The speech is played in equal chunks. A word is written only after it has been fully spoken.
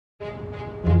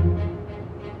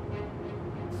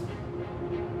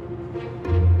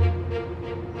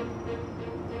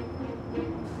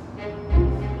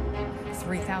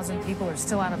People are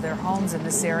still out of their homes in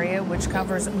this area, which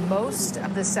covers most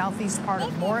of the southeast part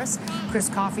of Morris. Chris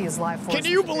Coffey is live for us. Can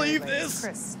you believe this?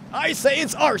 Chris. I say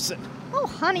it's arson. Oh,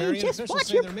 honey, Marion, just officials watch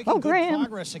say your they're making good program.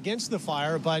 progress against the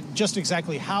fire, but just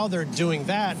exactly how they're doing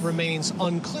that remains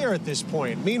unclear at this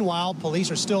point. Meanwhile, police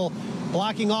are still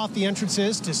blocking off the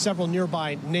entrances to several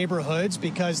nearby neighborhoods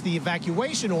because the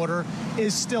evacuation order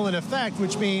is still in effect,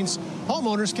 which means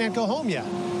homeowners can't go home yet.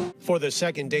 For the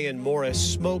second day in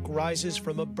Morris, smoke rises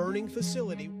from a burning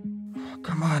facility. Oh,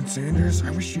 come on, Sanders.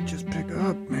 I wish you'd just pick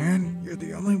up, man. You're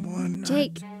the only one.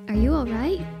 Jake, are you all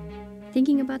right?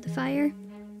 Thinking about the fire?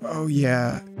 Oh,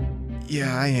 yeah.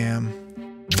 Yeah, I am.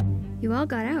 You all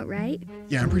got out, right?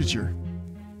 Yeah, I'm pretty sure.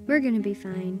 We're gonna be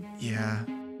fine. Yeah.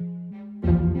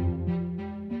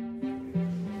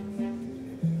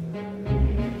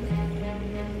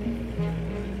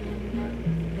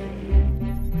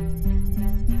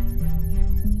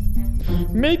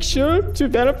 Make sure to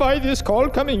verify this call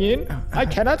coming in. I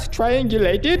cannot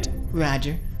triangulate it.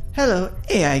 Roger. Hello,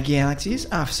 AI Galaxies,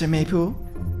 Officer Maypool.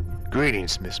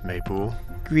 Greetings, Miss Maypool.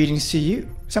 Greetings to you.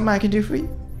 Something I can do for you?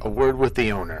 A word with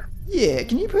the owner. Yeah,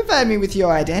 can you provide me with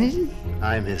your identity?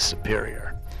 I'm his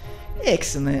superior.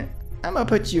 Excellent. I'm gonna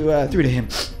put you through to him.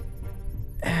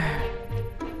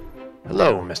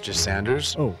 Hello, Mr.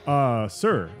 Sanders. Oh,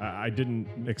 sir, I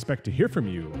didn't expect to hear from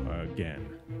you again.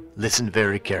 Listen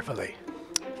very carefully.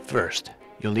 First,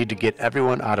 you'll need to get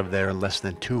everyone out of there in less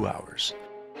than 2 hours.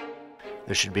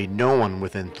 There should be no one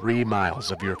within 3 miles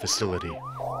of your facility.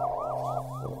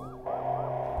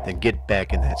 Then get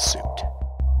back in that suit.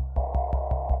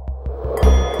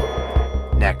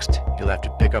 Next, you'll have to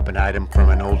pick up an item from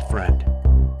an old friend.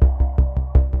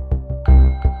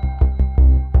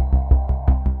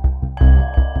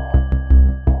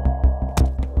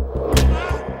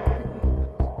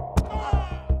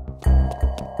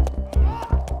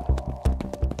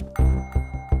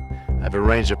 I've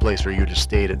arranged a place for you to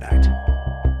stay tonight.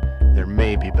 There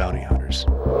may be bounty hunters.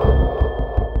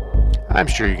 I'm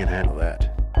sure you can handle that.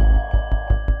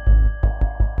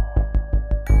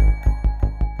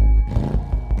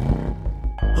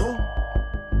 Huh?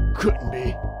 Couldn't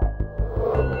be.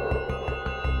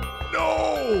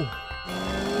 No!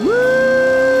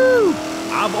 Woo!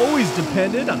 I've always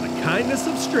depended on the kindness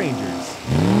of strangers.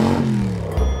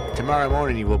 Tomorrow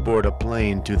morning you will board a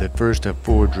plane to the first of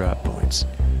 4 drop points.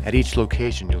 At each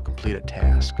location, you'll complete a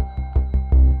task.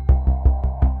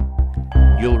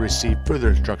 You'll receive further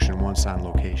instruction once on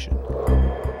location.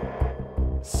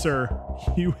 Sir,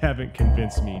 you haven't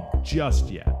convinced me just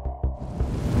yet.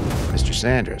 Mr.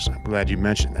 Sanders, I'm glad you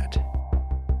mentioned that.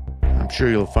 I'm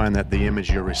sure you'll find that the image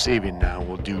you're receiving now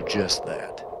will do just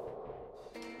that.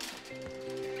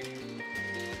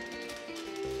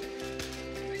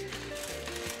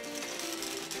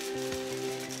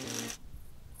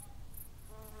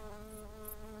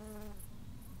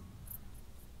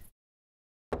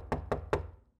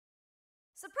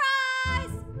 Surprise!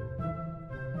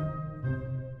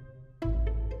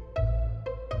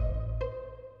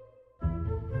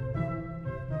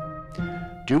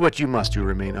 Do what you must to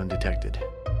remain undetected.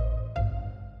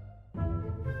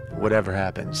 Whatever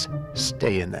happens,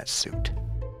 stay in that suit.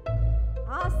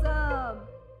 Awesome!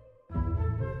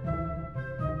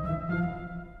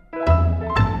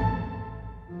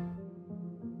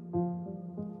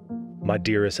 My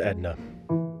dearest Edna,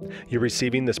 you're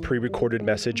receiving this pre-recorded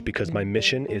message because my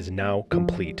mission is now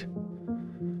complete.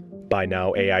 By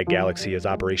now, AI Galaxy is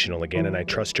operational again, and I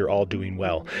trust you're all doing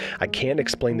well. I can't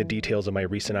explain the details of my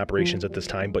recent operations at this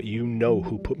time, but you know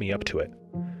who put me up to it.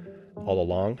 All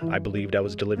along, I believed I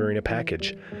was delivering a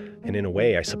package, and in a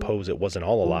way, I suppose it wasn't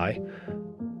all a lie.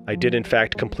 I did in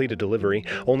fact complete a delivery,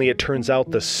 only it turns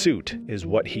out the suit is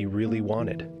what he really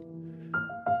wanted.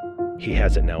 He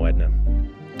has it now, Edna.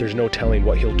 There's no telling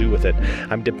what he'll do with it.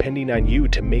 I'm depending on you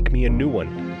to make me a new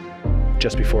one.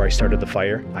 Just before I started the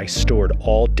fire, I stored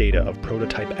all data of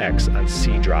Prototype X on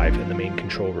C drive in the main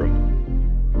control room.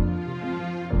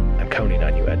 I'm counting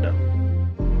on you, Edna.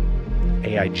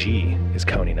 AIG is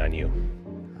counting on you.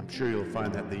 I'm sure you'll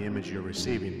find that the image you're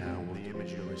receiving now will the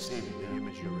image you're receiving, the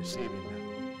image you're receiving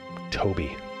now.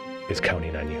 Toby is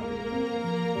counting on you.